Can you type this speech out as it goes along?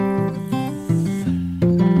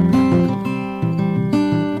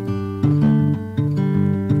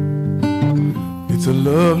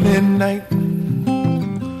at night,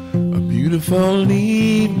 a beautiful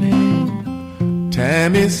evening,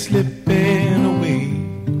 time is slipping away.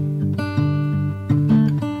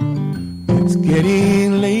 It's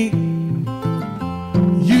getting late,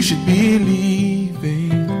 you should be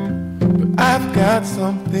leaving, but I've got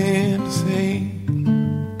something to say.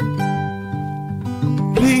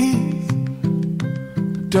 Please,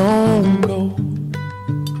 don't go.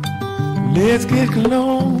 Let's get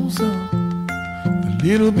closer, a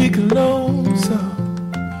little bit closer.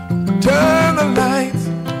 Turn the lights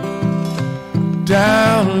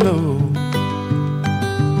down low.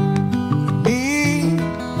 I need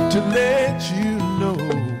to let you know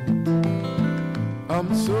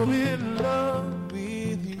I'm so in love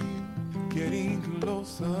with you. Getting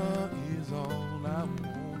closer is all I want to do.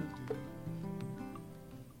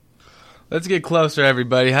 Let's get closer,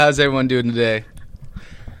 everybody. How's everyone doing today?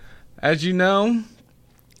 As you know,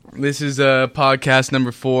 this is podcast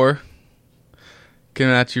number 4.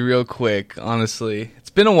 Coming at you real quick, honestly. It's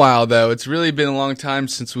been a while, though. It's really been a long time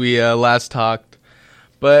since we last talked.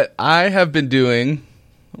 But I have been doing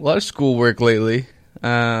a lot of schoolwork lately.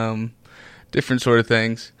 Different sort of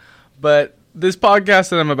things. But this podcast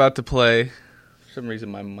that I'm about to play, for some reason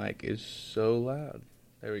my mic is so loud.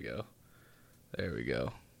 There we go. There we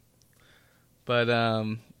go. But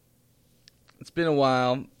it's been a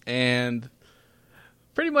while, and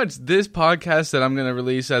pretty much this podcast that I'm going to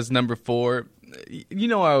release as number 4, you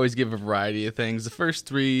know I always give a variety of things. The first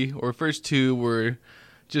 3 or first 2 were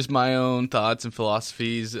just my own thoughts and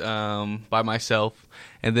philosophies by myself.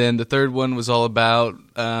 And then the third one was all about,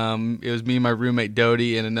 it was me and my roommate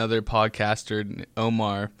Dodie and another podcaster,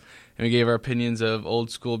 Omar. And we gave our opinions of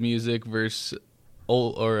old school music versus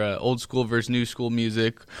old school versus new school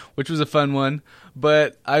music, which was a fun one.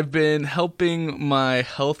 But I've been helping my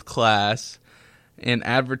health class and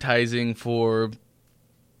advertising for,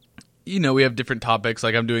 you know, we have different topics.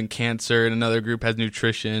 Like I'm doing cancer and another group has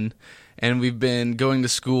nutrition. And we've been going to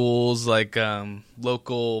schools like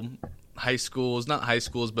local high schools, not high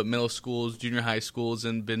schools, but middle schools, junior high schools,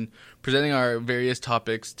 and been presenting our various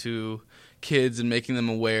topics to kids and making them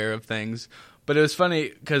aware of things. But it was funny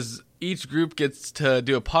because each group gets to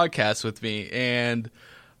do a podcast with me, and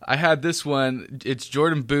I had this one. It's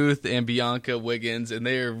Jordan Booth and Bianca Wiggins, and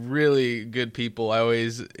they are really good people. I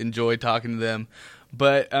always enjoy talking to them.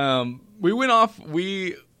 But we went off.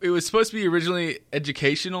 It was supposed to be originally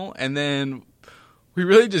educational, and then we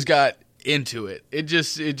really just got into it. It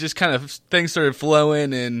just kind of things started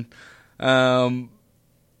flowing, and I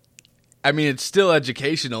mean it's still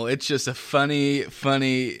educational. It's just a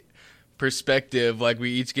funny perspective. Like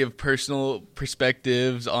we each give personal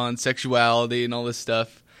perspectives on sexuality and all this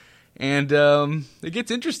stuff. And it gets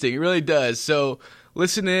interesting. It really does. So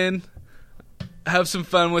listen in, have some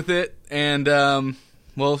fun with it, and,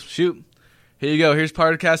 well, shoot. Here you go. Here's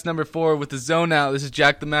podcast number 4 with the Zone Out. This is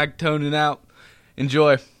Jack the Mac toning out.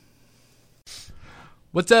 Enjoy.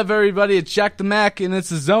 What's up, everybody? It's Jack the Mac, and it's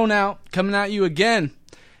the Zone Out coming at you again.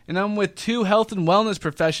 And I'm with 2 health and wellness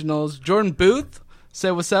professionals. Jordan Booth,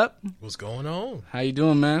 say what's up. What's going on? How you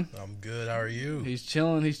doing, man? I'm good. How are you? He's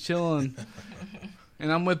chilling.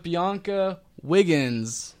 And I'm with Bianca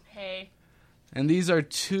Wiggins. Hey. And these are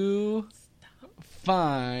 2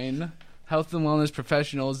 fine health and wellness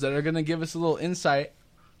professionals that are going to give us a little insight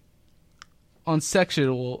on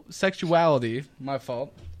sexuality. My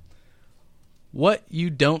fault. What you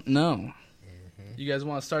don't know. Mm-hmm. You guys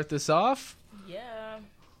want to start this off? Yeah.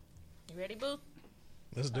 You ready, Booth?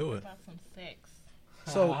 Let's do it. About some sex.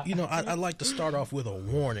 So, you know, I'd like to start off with a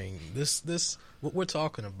warning. This what we're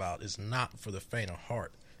talking about is not for the faint of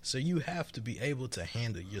heart. So you have to be able to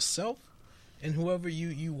handle yourself and whoever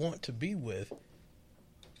you want to be with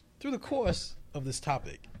through the course of this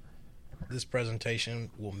topic. This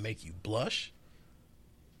presentation will make you blush.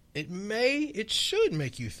 It should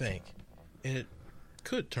make you think. And it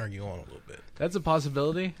could turn you on a little bit. That's a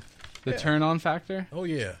possibility? The turn-on factor? Oh,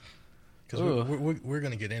 yeah. Because we're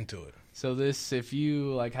going to get into it. So this, if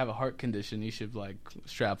you like have a heart condition, you should like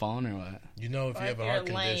strap on or what? You know, if you have a heart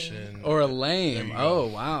condition. Or a lame. Oh,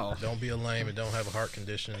 wow. Don't be a lame and don't have a heart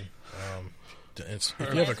condition. If you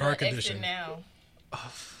have a heart condition.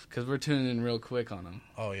 Because we're tuning in real quick on them.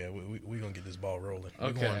 Oh, yeah. We're going to get this ball rolling.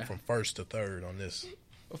 Okay. We're going from first to third on this.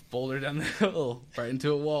 A folder down the hill, right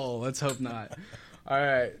into a wall. Let's hope not. All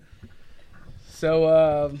right.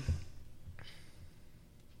 So,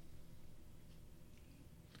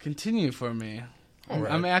 continue for me. Right.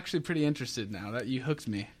 I'm actually pretty interested now that you hooked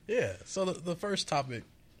me. Yeah. So the first topic.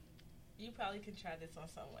 You probably could try this on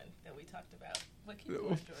someone that we talked about. What keep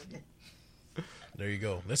going, Jordan? There you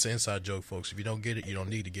go. That's an inside joke, folks. If you don't get it, you don't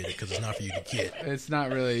need to get it because it's not for you to get. It's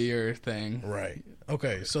not really your thing. Right.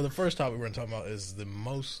 Okay, so the first topic we're going to talk about is the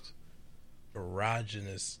most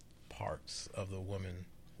erogenous parts of the woman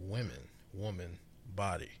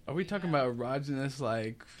body. Are we talking about erogenous,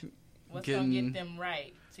 like What's gonna get them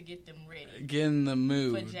right to get them ready get in the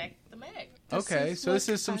mood? for Jack the Mag? Okay, so this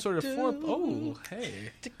is some sort of foreplay. Oh,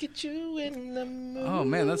 hey. To get you in the mood. Oh,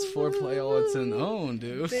 man, that's foreplay all its own,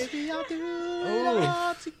 dude. Baby, I'll do Oh. it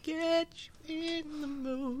all to get you in the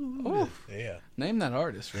mood. Oh. Yeah. Name that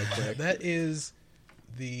artist real quick. That is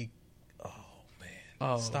the,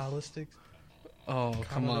 Oh. stylistics. Oh,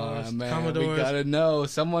 come Commodores, on, man. Commodores. We gotta know.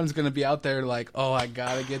 Someone's gonna be out there like, oh, I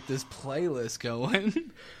gotta get this playlist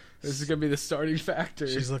going. This is gonna be the starting factor.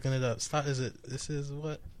 She's looking it up. This is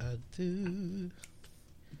what I do.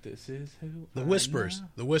 This is who The I Whispers. know.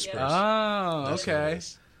 The Whispers. Oh, That's what it okay.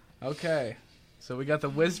 is. Okay. So we got the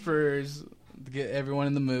Whispers to get everyone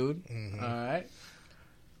in the mood. Mhm. All right.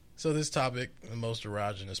 So this topic, the most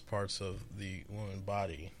erogenous parts of the woman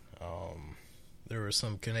body. There were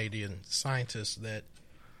some Canadian scientists that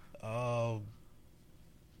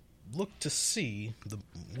looked to see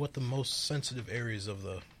what the most sensitive areas of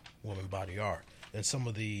the woman body are. And some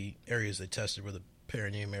of the areas they tested were the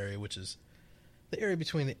perineum area, which is the area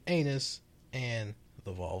between the anus and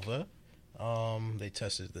the vulva. They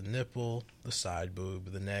tested the nipple, the side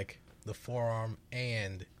boob, the neck, the forearm,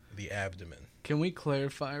 and the abdomen. Can we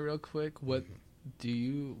clarify real quick what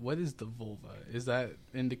is the vulva? Is that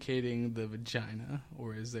indicating the vagina,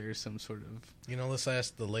 or is there some sort of Let's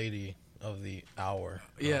ask the lady of the hour.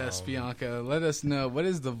 Yes, Bianca, let us know, what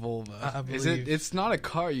is the vulva? I Is believe- it's not a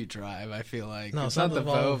car you drive, I feel like. No, it's not the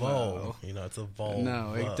Volvo. Volvo. It's a Volvo.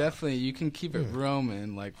 No, it definitely, you can keep it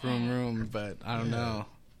Roman, like room, but I don't know.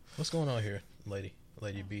 What's going on here, lady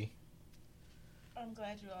B? I'm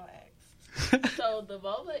glad you all asked. So the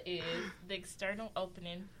vulva is the external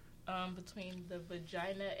opening between the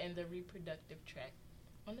vagina and the reproductive tract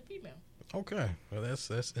on the female. Okay, well that's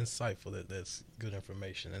insightful. That's good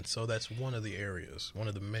information, and so that's one of the areas, one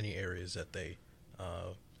of the many areas that they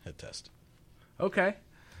had tested. Okay.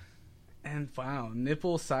 And wow,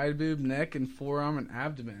 nipple, side boob, neck, and forearm and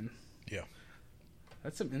abdomen. Yeah.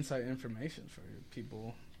 That's some inside information for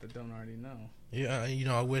people that don't already know. Yeah,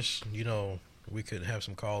 I wish we could have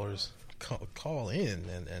some callers call in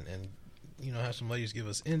and have some ladies give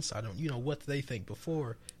us insight on what they think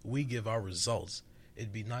before we give our results.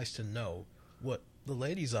 It'd be nice to know what the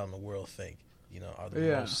ladies out in the world think. Are the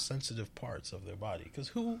most sensitive parts of their body, because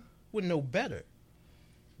who would know better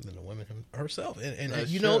than the woman herself? And That's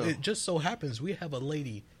true. true. It just so happens we have a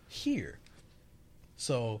lady here,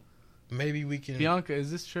 so maybe we can. Bianca, is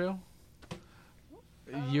this true?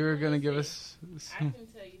 You're going to give us... I can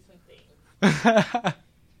tell you some things.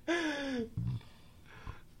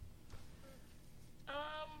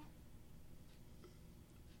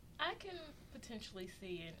 I can potentially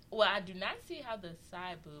see it. Well, I do not see how the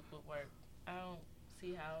side boob would work. I don't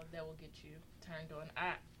see how that will get you turned on.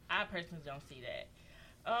 I personally don't see that.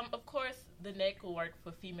 Of course, the neck will work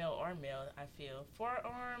for female or male, I feel.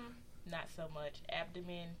 Forearm, not so much.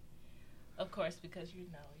 Abdomen, of course, because you're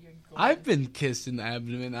going. I've been kissed in the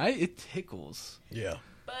abdomen. It tickles. Yeah.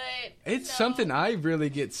 But It's something I really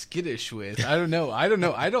get skittish with. I don't know. I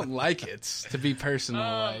don't like it, to be personal.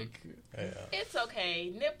 Yeah. it's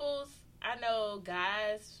okay. Nipples, I know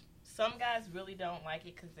some guys really don't like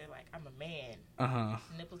it because they're like, I'm a man. Uh-huh.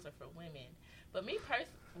 Nipples are for women. But me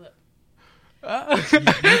personally,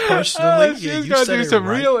 You personally, she yeah, was you gonna said do it some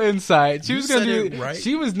right. real insight. She You was gonna said do. it right.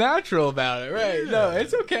 She was natural about it, right? Yeah. No,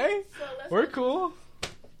 it's okay. so We're cool.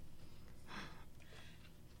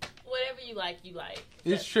 whatever you like, you like.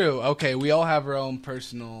 It's true. Okay, we all have our own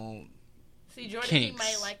personal. See, Jordan, kinks. you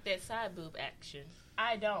might like that side boob action.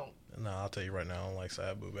 I don't. No, I'll tell you right now, I don't like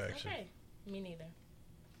side boob action. Okay, me neither.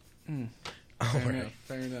 Fair enough.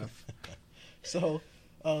 Fair enough. So,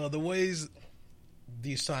 the ways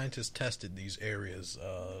these scientists tested these areas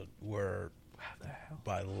were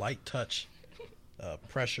by light touch,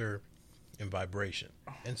 pressure, and vibration.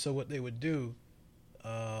 And so what they would do,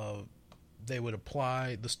 they would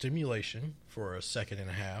apply the stimulation for a second and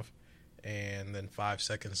a half, and then 5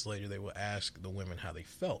 seconds later they would ask the women how they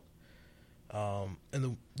felt.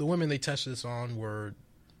 And the women they tested this on were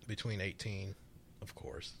between 18, of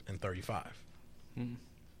course, and 35. And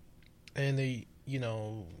they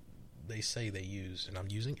say they use, and I'm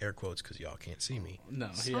using air quotes because y'all can't see me, No,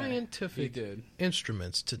 scientific he did.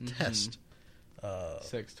 instruments to test.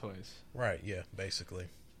 Sex toys. Right, yeah, basically.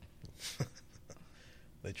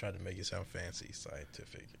 They tried to make it sound fancy,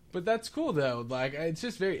 scientific. But that's cool though. Like, it's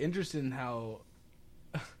just very interesting how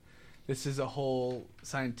this is a whole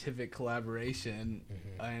scientific collaboration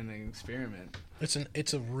and an experiment.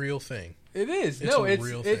 It's a real thing. It is. It's No, a it's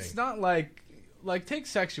real it's thing. not like take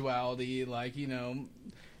sexuality, like, you know,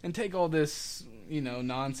 and take all this, you know,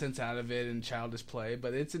 nonsense out of it and childish play,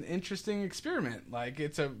 but it's an interesting experiment. Like,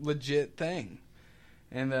 it's a legit thing.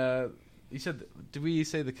 And you said, did we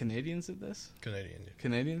say the Canadians did this? Canadians?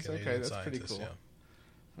 Canadian, okay, that's pretty scientists, cool. yeah.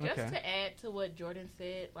 Just Okay. to add to what Jordan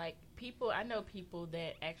said, like, I know people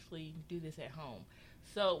that actually do this at home.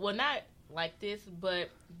 So, well, not like this, but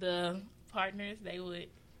the partners, they would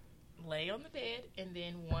lay on the bed, and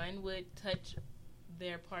then one would touch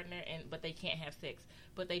their partner, but they can't have sex,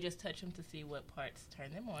 but they just touch them to see what parts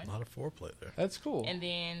turn them on. A lot of foreplay there. That's cool. And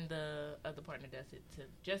then the other partner does it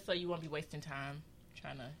just so you won't be wasting time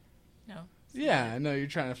trying to, you know. Yeah, I know you're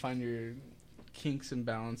trying to find your kinks and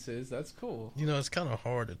balances. That's cool. You know, it's kind of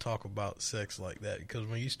hard to talk about sex like that because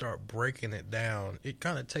when you start breaking it down, it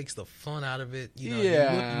kind of takes the fun out of it. You know,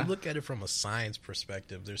 Yeah. you look at it from a science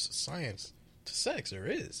perspective. There's a science to sex. There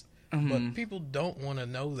is. Mm-hmm. But people don't want to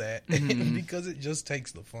know that because it just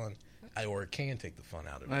takes the fun, or it can take the fun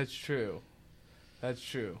out of it. That's true. That's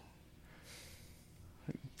true.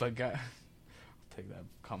 But I'll take that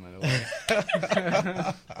comment away.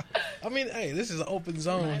 I mean, hey, this is an open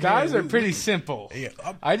zone. Guys here. are pretty simple. Yeah,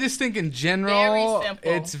 I just think in general, Very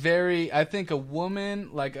simple. it's very. I think a woman,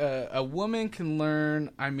 like a woman, can learn.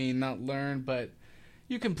 I mean, not learn, but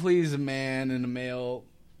you can please a man and a male,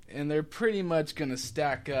 and they're pretty much gonna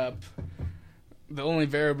stack up. The only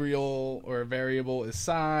variable is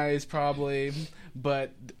size, probably.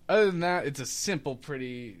 But other than that, it's a simple,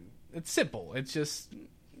 It's simple. It's just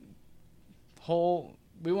whole.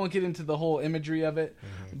 We won't get into the whole imagery of it,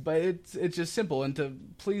 but it's just simple. And to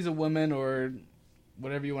please a woman or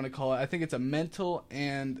whatever you want to call it, I think it's a mental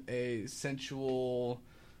and a sensual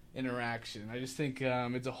interaction. I just think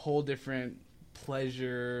it's a whole different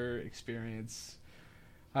pleasure experience.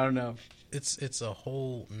 I don't know. It's a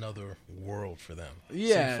whole nother world for them.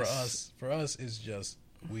 Yes. See, for us, it's just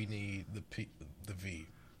we need the V,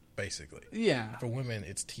 basically. Yeah. For women,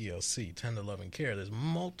 it's TLC, tender love and care. There's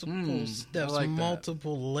multiple steps, I like that.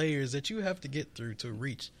 multiple layers that you have to get through to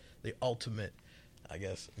reach the ultimate, I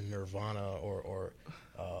guess, nirvana or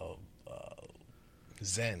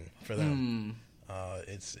zen for them.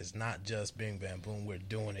 It's not just bing bam boom. We're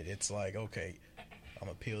doing it. It's like, okay, I'm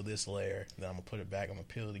gonna peel this layer, then I'm gonna put it back. I'm gonna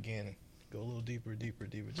peel it again. Go a little deeper,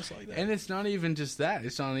 just like that. And it's not even just that.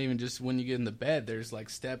 It's not even just when you get in the bed. There's like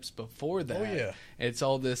steps before that. Oh, yeah. It's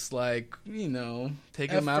all this like, you know,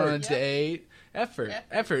 taking them out on a Effort. date.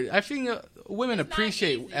 Effort. I think women It's not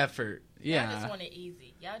appreciate easy. effort. Y'all Yeah. just want it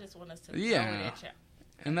easy. Y'all just want us to Yeah. throw it at y'all.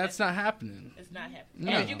 And that's not happening. It's not happening.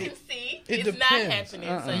 No. As you can see, It it's not depends. happening.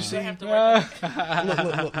 Uh-uh. So you See? don't have to work on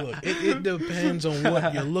it. Look. It depends on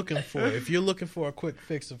what you're looking for. If you're looking for a quick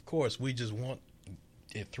fix, of course, we just want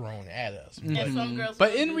it thrown at us. And some girls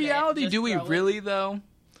But will in do that. reality, Just do we throw it. really though?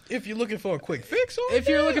 If you're looking for a quick fix, If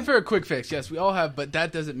you're looking for a quick fix, yes, we all have, but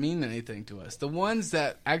that doesn't mean anything to us. The ones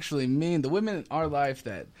that actually mean, the women in our life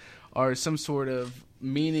that are some sort of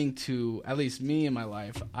meaning to, at least me in my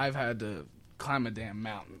life, I've had to climb a damn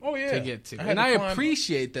mountain to get to. I had And to I climb-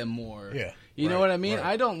 appreciate them more. Yeah, You know right, what I mean? right.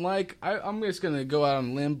 I don't like, I'm just going to go out on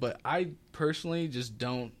a limb, but I personally just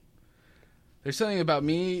don't. There's something about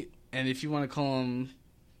me, and if you want to call them,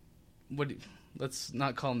 let's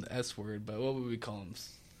not call them the S word, but what would we call them?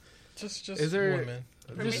 just Is there- women.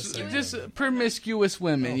 Just promiscuous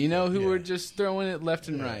women, you know, who yeah. are just throwing it left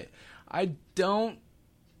and right. I don't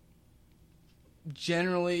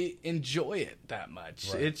generally enjoy it that much.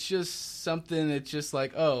 Right. It's just something. It's just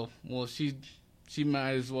like, oh, well, she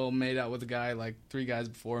might as well made out with a guy like 3 guys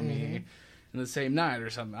before me in the same night or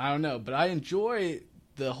something. I don't know, but I enjoy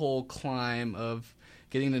the whole climb of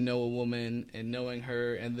getting to know a woman and knowing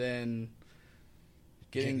her, and then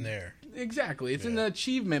getting there. Exactly. It's an Yeah.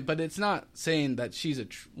 achievement, but it's not saying that she's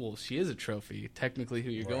she is a trophy, technically,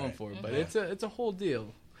 who you're going Right. for, but it's a whole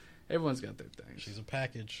deal. Everyone's got their things. She's a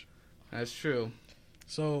package. That's true.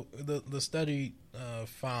 So the study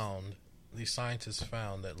found, the scientists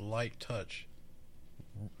found that light touch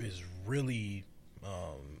is really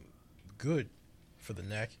good for the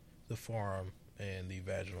neck, the forearm, and the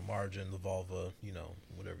vaginal margin, the vulva, you know,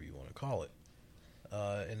 whatever you want to call it.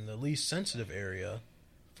 And the least sensitive area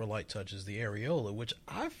for light touch is the areola, which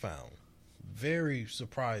I found very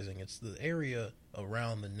surprising. It's the area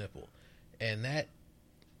around the nipple. And that,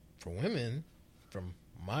 for women, from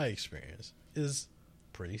my experience, is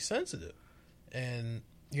pretty sensitive. And,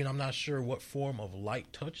 you know, I'm not sure what form of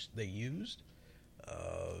light touch they used,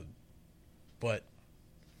 but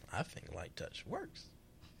I think light touch works.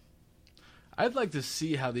 I'd like to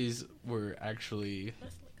see how these were actually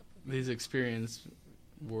Let's look up. these experiences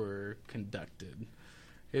were conducted.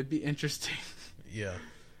 It'd be interesting. Yeah.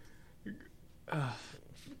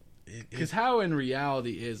 Because how in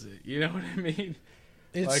reality is it? You know what I mean?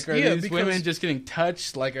 It's, Like, are these women just getting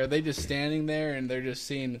touched? Like, are they just standing there and they're just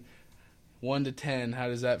seeing 1 to 10? How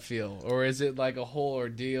does that feel? Or is it like a whole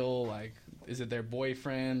ordeal? Like, is it their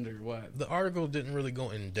boyfriend or what? The article didn't really go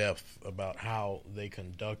in depth about how they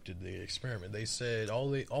conducted the experiment. They said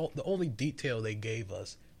the only detail they gave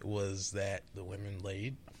us was that the women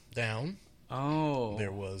laid down. Oh.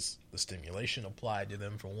 There was the stimulation applied to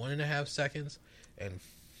them for 1.5 seconds, and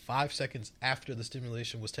 5 seconds after the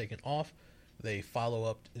stimulation was taken off, they follow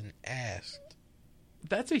up and asked.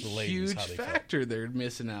 That's a the ladies huge how they factor they're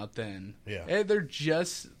missing out then. Yeah. They're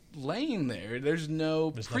just laying there. There's no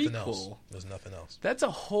There's prequel. nothing else. There's nothing else. That's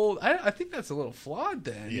a whole... I think that's a little flawed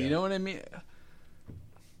then. Yeah. You know what I mean?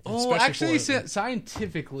 Oh, Especially actually, for-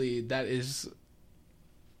 scientifically, that is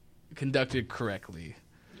conducted correctly.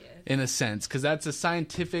 Yes. In a sense, because that's a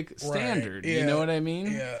scientific standard. Right. You Yeah. know what I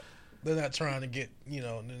mean? Yeah. They're not trying to get, they're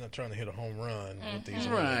not trying to hit a home run with these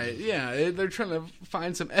Right. women. Yeah. They're trying to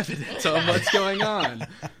find some evidence on what's going on.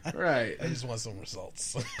 Right. I just want some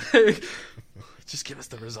results. Just give us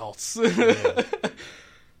the results. Yeah.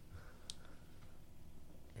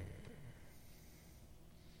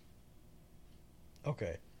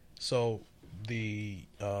 Okay. So the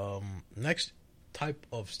next type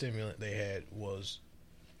of stimulant they had was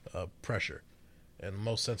pressure. And the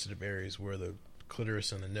most sensitive areas were the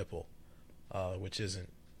clitoris and the nipple, which isn't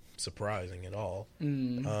surprising at all.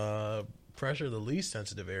 Pressure, the least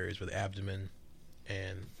sensitive areas were the abdomen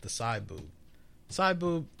and the side boob. Side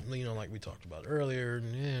boob, like we talked about earlier,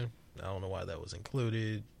 I don't know why that was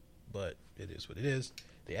included, but it is what it is.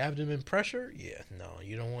 The abdomen pressure, no,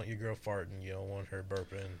 you don't want your girl farting. You don't want her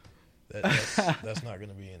burping. That's not going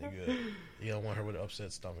to be any good. You don't want her with an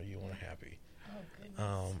upset stomach. You want her happy.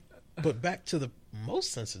 Oh, goodness. But back to the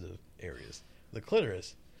most sensitive areas, the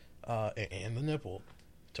clitoris and the nipple,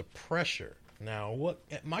 to pressure. Now,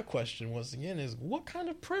 my question once again is, what kind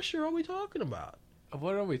of pressure are we talking about?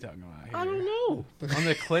 What are we talking about here? I don't know. On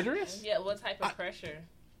the clitoris? Yeah, what type of pressure?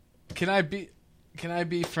 Can I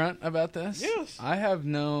be front about this? Yes. I have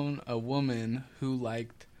known a woman who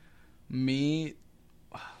liked me.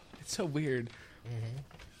 It's so weird. Mm-hmm.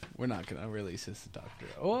 We're not gonna release this to Doctor.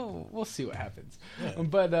 We'll see what happens. Yeah.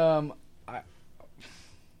 But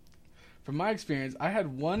from my experience, I had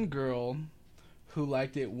one girl who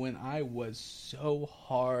liked it when I was so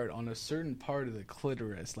hard on a certain part of the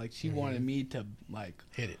clitoris. Like, she wanted me to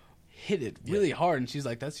Hit it really hard, and she's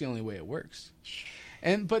like, "That's the only way it works."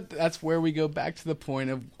 But that's where we go back to the point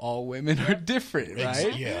of all women are different,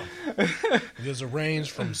 right? Yeah. There's a range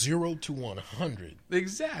from 0 to 100.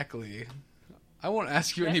 Exactly. I won't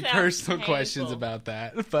ask you That any sounds personal painful. questions about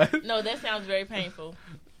that, but No, that sounds very painful.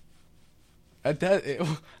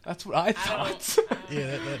 that's what I thought.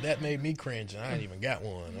 Yeah, that made me cringe, and I ain't even got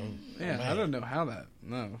one. I don't know how that.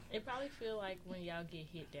 No. It probably feel like when y'all get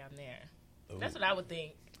hit down there. That's what I would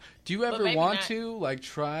think. Do you ever maybe want not. to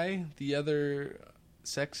try the other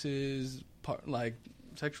sexual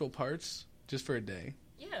parts just for a day,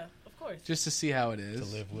 Yeah, of course. just to see how it is?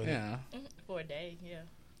 To live with it. Yeah. For a day, yeah.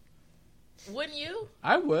 Wouldn't you?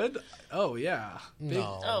 I would. Oh yeah.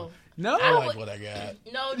 No. Oh. No. I like what I got.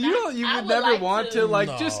 No, You I would never like want to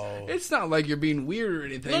No. just. It's not like you're being weird or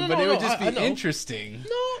anything, No, but it would no, just I be know. interesting.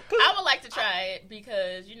 No, 'cause I would like to try it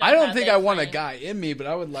because I don't how think they I want a claim- guy in me, but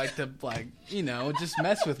I would like to just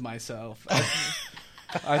mess with myself.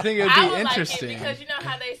 I think it would I be would interesting. like it because you know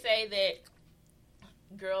how they say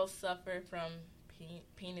that girls suffer from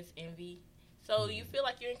penis envy. So you feel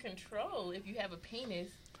like you're in control if you have a penis.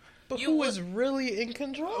 but you who would- is really in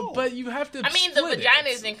control? But you have to. I mean, the split vagina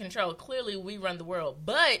it. is in control. Clearly, we run the world,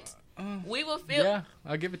 but we will feel. Yeah,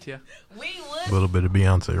 I'll give it to you. We a would. little bit of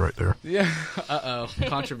Beyonce right there. Yeah.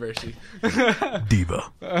 Controversy.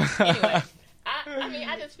 Diva. Anyway,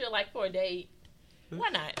 I just feel like for a day, why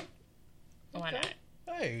not? Why not?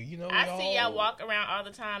 Hey, I see y'all walk around all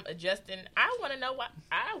the time adjusting. I want to know why.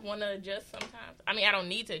 I want to adjust sometimes. I mean, I don't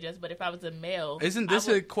need to adjust, but if I was a male, Isn't this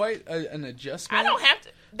quite an adjustment? I don't have to.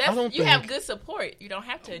 You have think- good support. You don't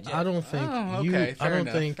have to adjust. I don't think Oh, okay, I fair don't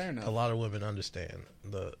enough, think fair enough. a lot of women understand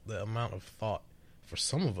the amount of thought for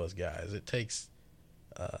some of us guys it takes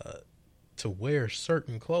to wear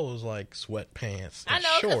certain clothes like sweatpants and I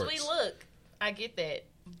know because shorts. we look. I get that,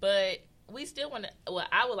 but we still want to. Well,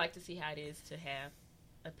 I would like to see how it is to have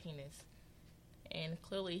a penis, and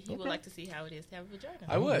clearly he would like to see how it is to have a vagina.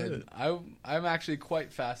 I would. I'm actually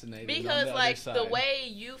quite fascinated. on Because the like other the side. way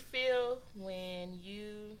you feel when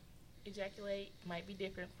you ejaculate might be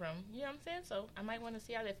different from, you know what I'm saying? So I might want to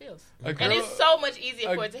see how that feels. A girl- And it's so much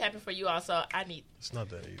easier for it to happen for you also. It's not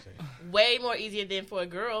that easy. Way more easier than for a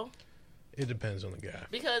girl. It depends on the guy.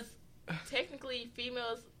 Because technically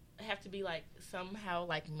females have to be like somehow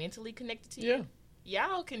like mentally connected to you. Yeah.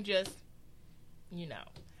 Y'all can just, you know,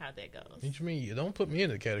 how that goes. What you mean? You don't put me in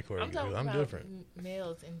the category. I'm talking I'm about different.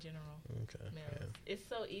 males in general. Okay. Males. Yeah. It's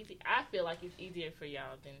so easy. I feel like it's easier for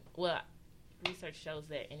y'all than, well, research shows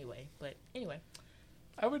that anyway. But anyway.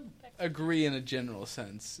 I would agree in a general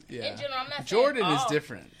sense. Yeah. In general, I'm not Jordan saying is all.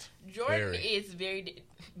 different. Jordan is very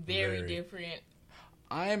different.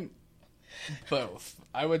 I'm both.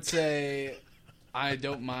 I would say I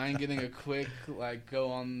don't mind getting a quick, like,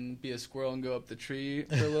 be a squirrel and go up the tree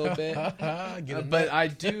for a little bit. But I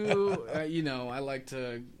do, I like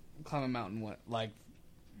to climb a mountain.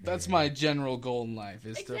 That's my general goal in life,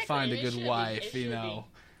 is to find a good wife,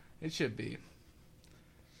 It should be.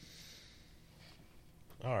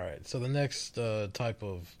 All right. So the next type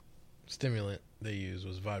of stimulant they used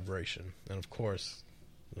was vibration. And, of course,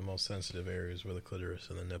 the most sensitive areas were the clitoris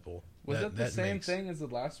and the nipple. Was that the same thing as the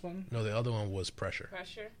last one? No, the other one was pressure.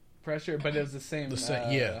 Pressure, but it was the same.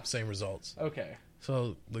 Same results. Okay.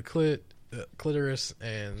 So the clitoris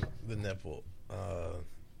and the nipple,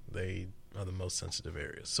 they are the most sensitive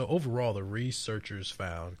areas. So overall, the researchers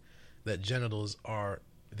found that genitals are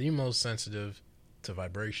the most sensitive to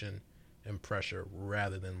vibration and pressure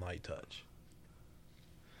rather than light touch.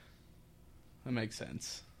 That makes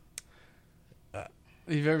sense.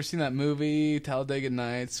 You've ever seen that movie Talladega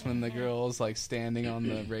Nights when the girl's like standing on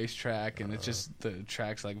the racetrack and it's just the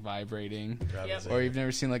track's like vibrating? Yep. Or you've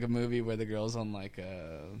never seen like a movie where the girl's on like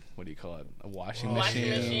a washing Washing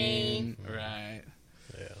machine. Right.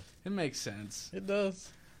 Yeah. It makes sense. It does.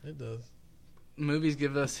 Movies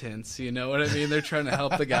give us hints, you know what I mean? They're trying to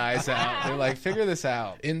help the guys out. They're like, figure this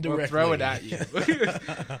out. Indirectly. We'll throw it at you.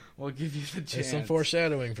 We'll give you the chance. There's some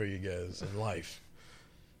foreshadowing for you guys in life.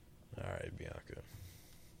 All right, Bianca.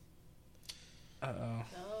 Uh-oh.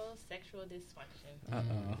 No sexual dysfunction.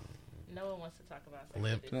 Uh-oh. No one wants to talk about sexual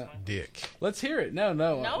Limp dysfunction. dick. Let's hear it. No.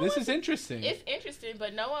 This is interesting. It's interesting,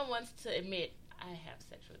 but no one wants to admit I have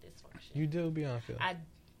sexual dysfunction. You do, Bianca.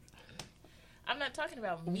 I'm not talking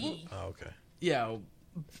about me. Oh, okay. Yeah.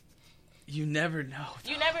 You never know.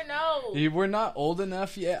 You never know. We're not old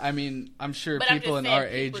enough yet. I mean, I'm sure But people in our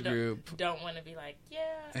age people group don't want to be like,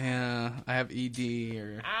 yeah, I have ED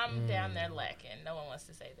or. I'm down there lacking. No one wants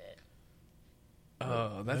to say that.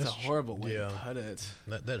 Oh, that's a horrible way to put it.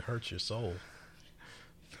 That hurts your soul.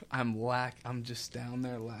 I'm just down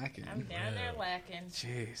there lacking. I'm down there lacking.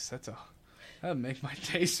 Jeez, that would make my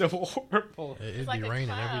day so horrible. It'd like be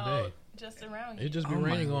raining every day. Just around you. It'd just be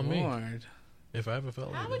raining on me. Lord. If I ever felt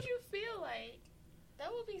like How that. would you feel like? That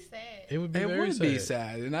would be sad. It would be It very would sad. be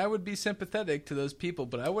sad, and I would be sympathetic to those people,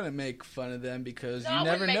 but I wouldn't make fun of them because No, you I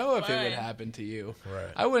never wouldn't know make if it would fun. happen to you. Right.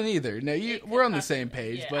 I wouldn't either. No, we're on the same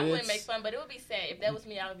page, Yeah, but I it's wouldn't make fun, but it would be sad. If that was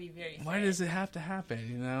me, I would be very sad. why does it have to happen?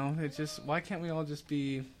 You know, it's just why can't we all just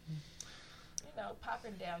be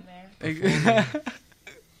popping down there?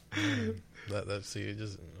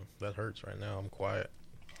 That hurts right now. I'm quiet.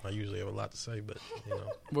 I usually have a lot to say, but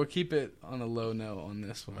We'll keep it on a low note on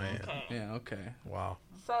this one. Man. Okay. Yeah. Okay. Wow.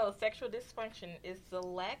 So, sexual dysfunction is the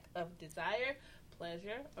lack of desire,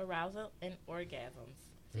 pleasure, arousal, and orgasms.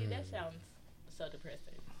 See, that sounds so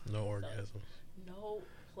depressing. No orgasm. No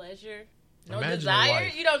pleasure, no Imagine a desire.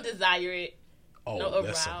 life. You don't desire it. Oh, No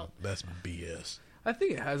that's arousal. that's BS. I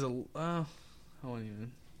think it has a. I won't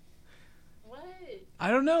even. What? I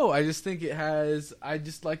don't know. I just think it has. I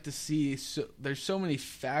just like to see. There's so many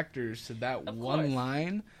factors to that Of one course.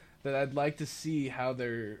 line that I'd like to see how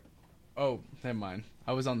they're. Oh, never mind.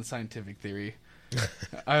 I was on the scientific theory.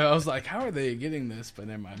 I was like, how are they getting this? But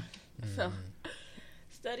never mind. So,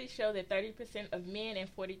 studies show that 30% of men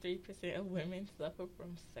and 43% of women suffer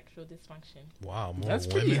from sexual dysfunction. Wow, more That's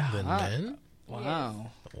pretty women than hot. men? Wow.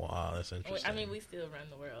 Wow, that's interesting. I mean, we still run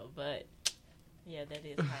the world, but yeah, that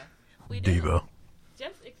is how we do. Diva.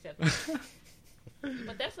 Just accept it.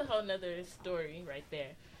 But that's a whole nother story right there.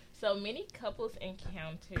 So many couples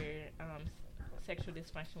encounter sexual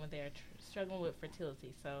dysfunction when they're struggling with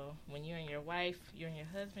fertility. So when you and your wife, you and your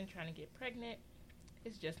husband trying to get pregnant,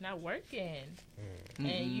 it's just not working.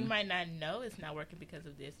 And you might not know it's not working because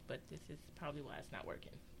of this, but this is probably why it's not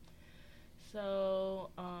working. So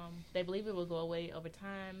they believe it will go away over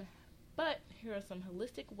time. But here are some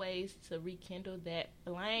holistic ways to rekindle that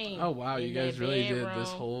flame. Oh wow, in you guys that really did bedroom. this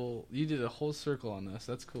whole. You did a whole circle on this.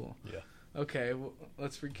 That's cool. Yeah. Okay,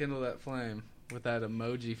 let's rekindle that flame with that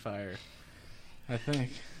emoji fire. I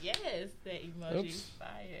think. Yes, that emoji Oops. fire.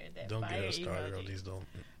 That Don't fire get us started emoji. on these. Don't.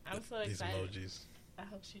 I'm so these excited. emojis. I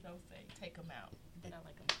hope she don't say take them out, but I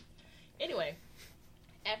like them. Anyway,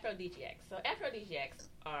 aphrodisiacs. So aphrodisiacs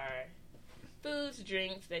are foods,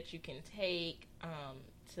 drinks that you can take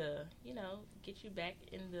to, get you back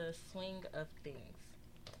in the swing of things.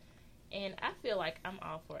 And I feel like I'm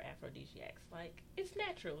all for aphrodisiacs. Like, it's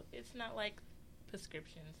natural. It's not like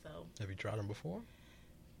prescription. So Have you tried them before?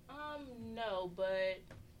 no, but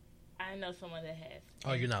I know someone that has.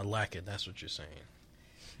 Oh, you're not lacking. That's what you're saying.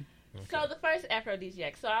 Okay. So the first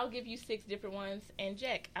aphrodisiac. So I'll give you 6 different ones. And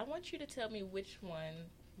Jack, I want you to tell me which one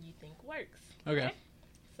you think works. Okay.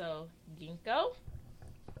 So ginkgo,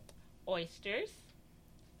 oysters,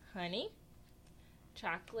 honey,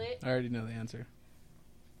 chocolate, I already know the answer.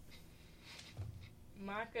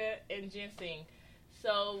 maca, and ginseng.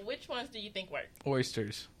 So which ones do you think work?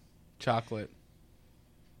 Oysters, chocolate,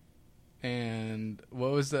 and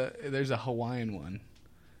what was there's a Hawaiian one.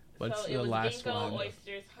 What's so the it was last ginkgo, one?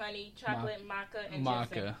 oysters, honey, chocolate, maca, and Maca.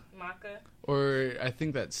 ginseng. Maca. Or I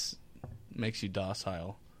think that's makes you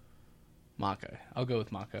docile. Maca. I'll go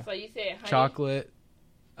with maca. So you said honey. Chocolate,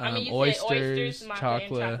 you said oysters, maca,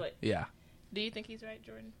 chocolate. and chocolate. Yeah. Do you think he's right,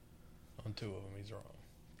 Jordan? On 2 of them, he's wrong.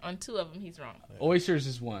 On 2 of them, he's wrong. Oysters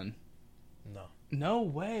is one. No. No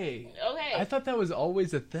way. Okay. I thought that was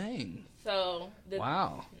always a thing. So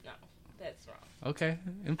Wow. No, that's wrong. Okay.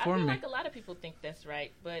 I Inform feel me. like a lot of people think that's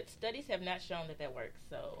right, but studies have not shown that works.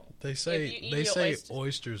 So They If say you eat your oysters-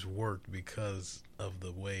 oysters work because of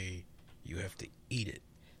the way you have to eat it.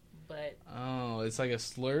 but Oh, it's like a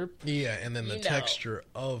slurp. Yeah, and then the You know. texture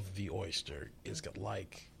of the oyster is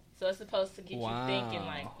like so it's supposed to get Wow. you thinking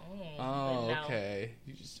like, Oh, but no. okay.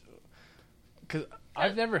 Because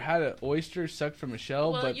I've never had an oyster sucked from a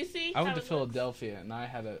shell, Well, but you see I how went to it looks? Philadelphia and I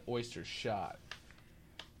had an oyster shot,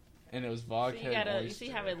 and it was So vodka and oyster. you see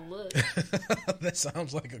how it looks. that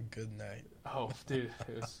sounds like a good night. Oh, dude,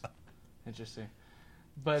 it was interesting.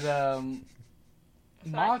 But So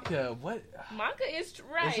maca, what Maca is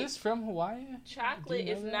right. is this from Hawaii? Chocolate Do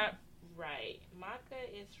you know is that? not right. Maca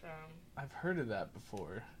is from I've heard of that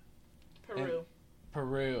before. Peru.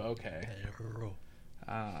 Peru, okay.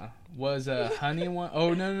 Hey, Was a honey one?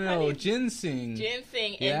 Oh no, Honey- ginseng.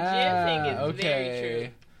 Ginseng, and Yeah, ginseng is okay. very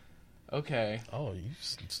true. Okay. Oh, you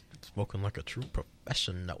spoken like a true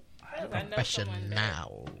professional. I know someone that's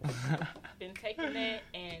Professional. been taking it,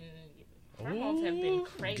 and hormones have been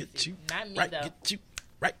crazy. Get you Not me right, though. get you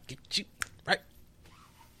right, get you right.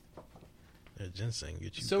 That ginseng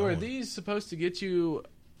get you So going. are these supposed to get you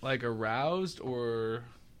like aroused or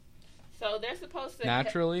So they're supposed to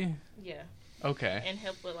naturally? yeah, Okay. and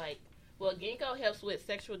help with ginkgo helps with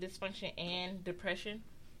sexual dysfunction and depression.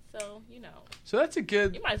 So So that's a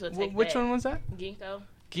good. you might as well take Which that. one was that? Ginkgo.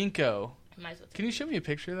 Ginkgo. You might as well take Can you show me a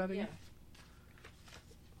picture of that again?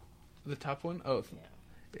 The top one? Oh,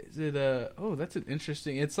 Yeah. is it oh, that's an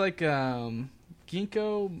interesting. It's like ginkgo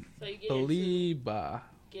So you get biloba.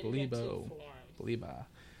 it into Belibo. form. Biloba.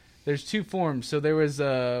 There's 2 forms. So there was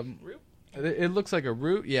Root it looks like a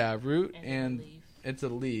root. Yeah, root and, and leaf. it's a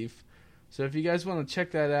leaf. So if you guys want to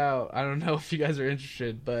check that out, I don't know if you guys are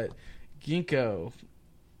interested, but ginkgo,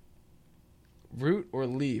 root or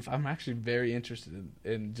leaf, I'm actually very interested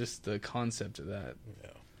in just the concept of that.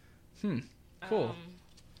 Yeah. Cool.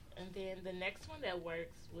 And then the next one that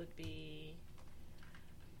works would be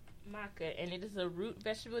maca, and it is a root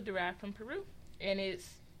vegetable derived from Peru, and it's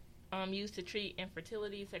used to treat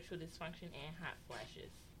infertility, sexual dysfunction, and hot flashes.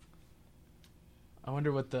 I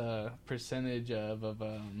wonder what the percentage of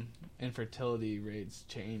infertility rates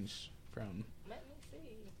change from. Let me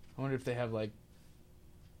see. I wonder if they have like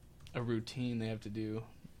a routine they have to do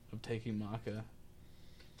of taking maca.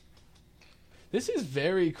 This is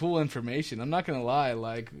very cool information. I'm not gonna lie.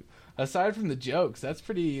 Like, aside from the jokes, that's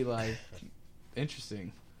pretty like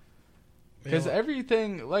interesting. Because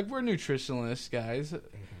everything, like, we're nutritionalists, guys,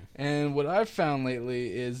 and what I've found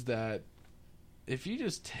lately is that if you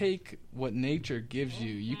just take what nature gives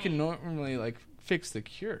you, you can normally like fix the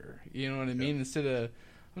cure. You know what I mean? Instead of,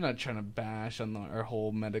 I'm not trying to bash on our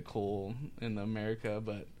whole medical in America,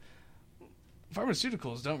 but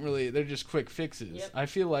pharmaceuticals don't really, they're just quick fixes. Yep. I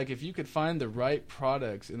feel like if you could find the right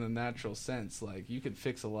products in a natural sense, like, you could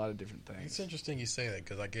fix a lot of different things. It's interesting you say that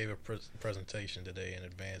because I gave a presentation today in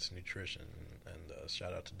advanced nutrition, and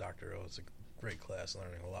shout out to Dr. O. It's a great class,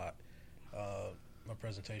 learning a lot. My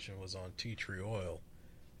presentation was on tea tree oil,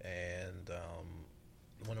 and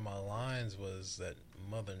one of my lines was that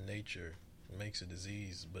Mother Nature makes a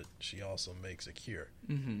disease, but she also makes a cure.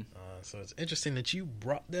 Mm-hmm. So it's interesting that you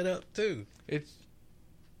brought that up too. It's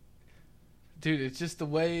Dude, it's just the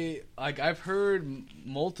way, like, I've read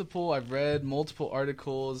multiple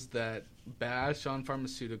articles that bash on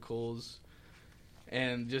pharmaceuticals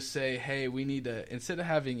and just say, hey, we need to, instead of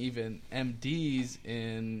having even MDs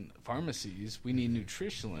in pharmacies, we need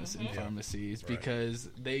nutritionalists in pharmacies because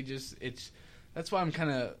that's why I'm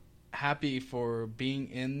kind of happy for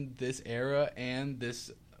being in this era and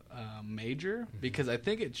this major, because I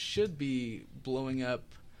think it should be blowing up.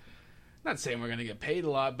 Not saying we're going to get paid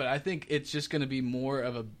a lot, but I think it's just going to be more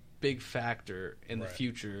of a big factor in the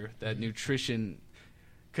future, that nutrition.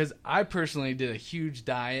 Because I personally did a huge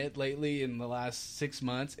diet lately in the last 6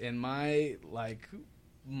 months, and my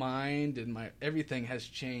mind and my everything has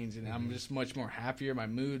changed, and I'm just much more happier. My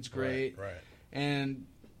mood's great, and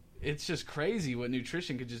it's just crazy what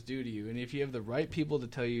nutrition could just do to you. And if you have the right people to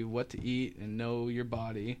tell you what to eat and know your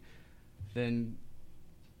body, then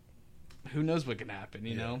who knows what can happen,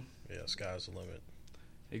 you know? Yeah, sky's the limit.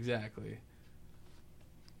 Exactly.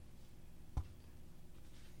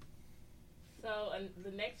 So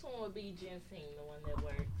the next one would be ginseng, the one that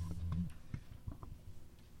works,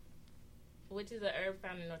 which is an herb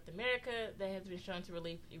found in North America that has been shown to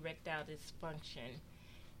relieve erectile dysfunction.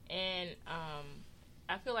 And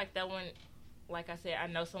I feel like that one, like I said, I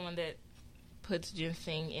know someone that puts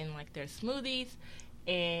ginseng in like their smoothies,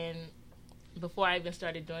 and before I even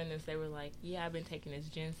started doing this, they were like, yeah, I've been taking this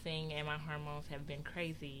ginseng and my hormones have been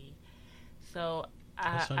crazy. So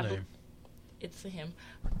What's her name? It's him.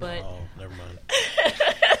 But oh, never mind.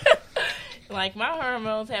 Like, my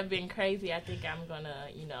hormones have been crazy. I think I'm going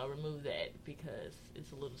to, remove that because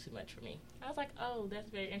it's a little too much for me. I was like, oh, that's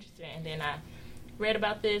very interesting. And then I read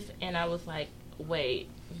about this and I was like, wait,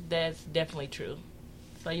 that's definitely true.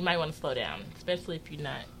 So you might want to slow down, especially if you're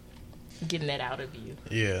not getting that out of you.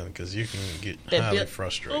 Yeah, because you can get highly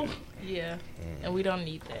frustrated. Oh, yeah, and we don't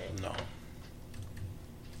need that. No.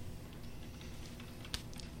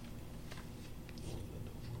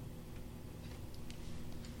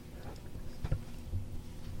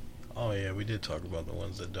 Oh yeah, we did talk about the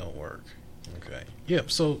ones that don't work. Okay.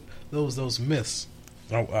 Yep. So those myths.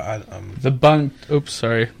 Debunked. Oops,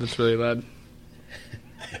 sorry, that's really loud.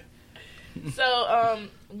 So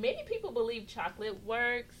many people believe chocolate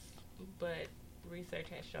works, but research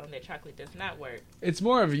has shown that chocolate does not work. It's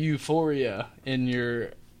more of a euphoria in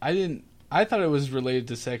your. I thought it was related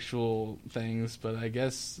to sexual things, but I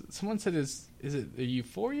guess someone said is it a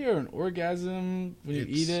euphoria or an orgasm when you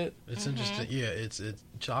eat it? It's interesting. Yeah,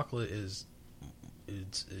 chocolate is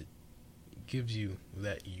it gives you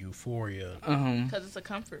that euphoria because it's a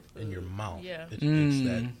comfort food in your mouth. Yeah,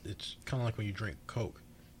 it's kind of like when you drink Coke.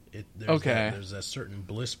 There's that certain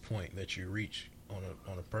bliss point that you reach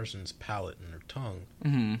on a person's palate and their tongue,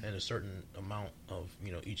 and a certain amount of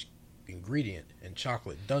each ingredient, and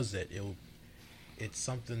chocolate does that. It's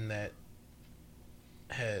something that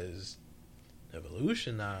has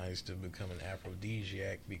evolutionized to become an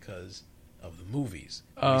aphrodisiac because of the movies.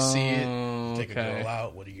 You see it, you take a girl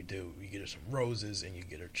out, what do? You get her some roses and you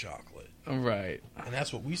get her chocolate. Right. And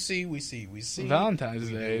that's what we see. Valentine's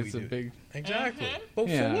Day is a big... Exactly. But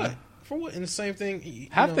for what? For what? And the same thing...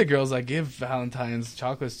 Half the girls I give Valentine's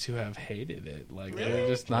chocolates to have hated it. Like, they're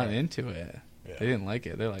just not into it. Yeah. They didn't like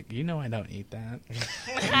it. They're like, I don't eat that.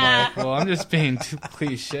 I'm like, well, I'm just being too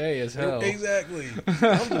cliche as hell. Exactly.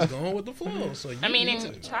 I'm just going with the flow. So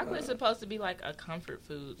chocolate's supposed to be like a comfort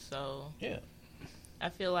food, so yeah. I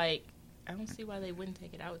feel like I don't see why they wouldn't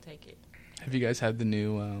take it. I would take it. Have you guys had the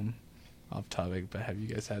new, off topic, but have you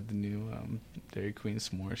guys had the new Dairy Queen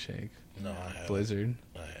s'more shake? No, I haven't. Blizzard?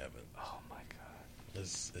 I haven't. Oh, my God.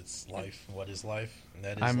 It's life. What is life? And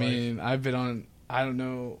that is I mean, I've been on, I don't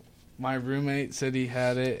know, my roommate said he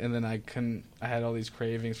had it, and then I had all these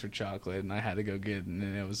cravings for chocolate, and I had to go get it, and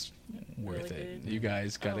then it was worth really it. good? You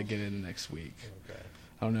guys got to get it next week. Okay.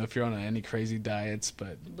 I don't know if you're on any crazy diets,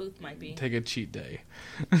 but The booth might be. take a cheat day.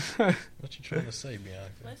 What you trying to say, Bianca?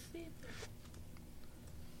 Let's see.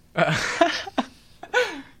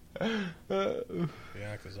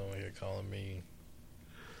 Bianca's over here calling me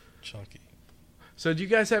chunky. So do you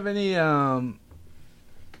guys have any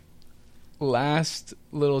last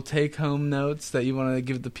little take-home notes that you want to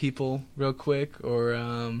give the people real quick? Or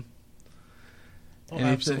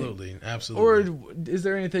absolutely. Or is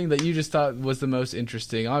there anything that you just thought was the most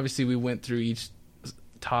interesting? Obviously, we went through each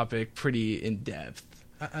topic pretty in-depth.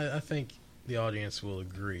 I think the audience will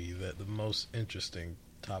agree that the most interesting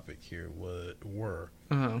topic here was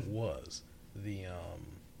the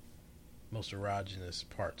most erogenous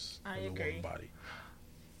parts of the woman body.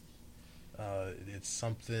 It's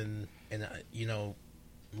something, and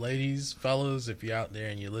ladies, fellas, if you're out there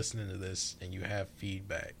and you're listening to this and you have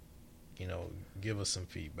feedback, give us some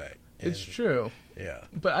feedback. It's true. Yeah.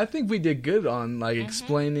 But I think we did good on like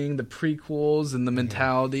explaining the prequels and the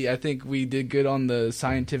mentality. I think we did good on the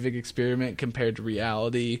scientific experiment compared to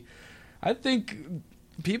reality. I think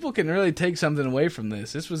people can really take something away from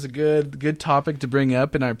this. This was a good topic to bring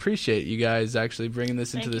up, and I appreciate you guys actually bringing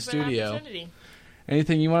this into the studio.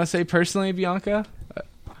 Anything you want to say personally, Bianca?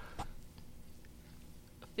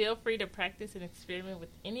 Feel free to practice and experiment with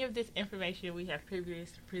any of this information we have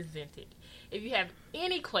previously presented. If you have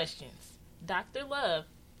any questions, Dr. Love,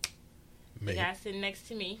 the guy sitting next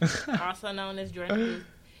to me, also known as Jordan Booth,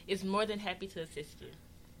 is more than happy to assist you.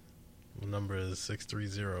 My number is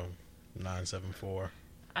 630-974.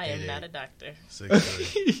 I am not a doctor.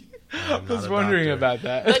 I was wondering about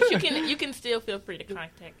that. But you can still feel free to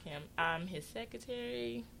contact him. I'm his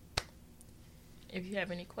secretary. If you have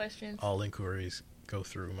any questions. All inquiries go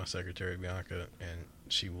through my secretary, Bianca, and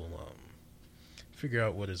she will figure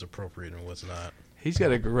out what is appropriate and what's not. He's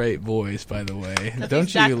got a great voice, by the way.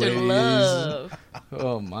 Don't you, ladies? Love.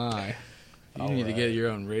 Oh, my. You need to get your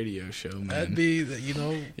own radio show, man. That'd be,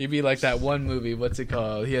 You'd be like that one movie. What's it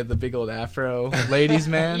called? He had the big old afro. Ladies,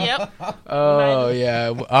 man? Yep. Oh,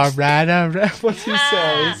 yeah. All right. What's he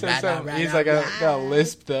say? He says something. He's like got a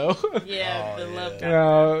lisp, though. Yeah, the love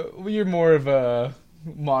guy. You're more of a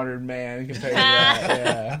modern man compared to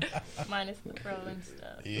that. Yeah. Minus the pro and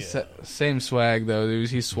stuff. Yeah. Same swag, though, dude.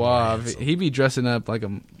 He's suave. He be dressing up like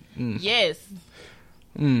a... Yes.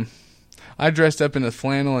 I dressed up in a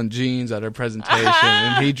flannel and jeans at our presentation,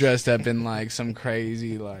 and he dressed up in like some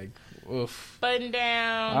crazy button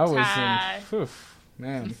down. I was tie,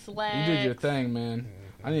 man. Some slacks. You did your thing, man.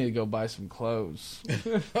 I need to go buy some clothes.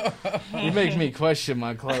 You make me question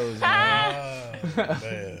my clothes, man.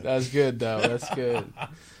 That's good though. That's good.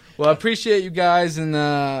 Well, I appreciate you guys and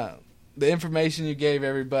the information you gave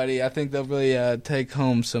everybody. I think they'll really take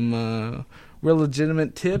home some real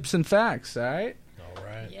legitimate tips and facts. All right. All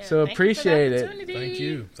right. Yeah, so appreciate it. Thank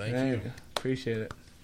you. Thank you. Appreciate it.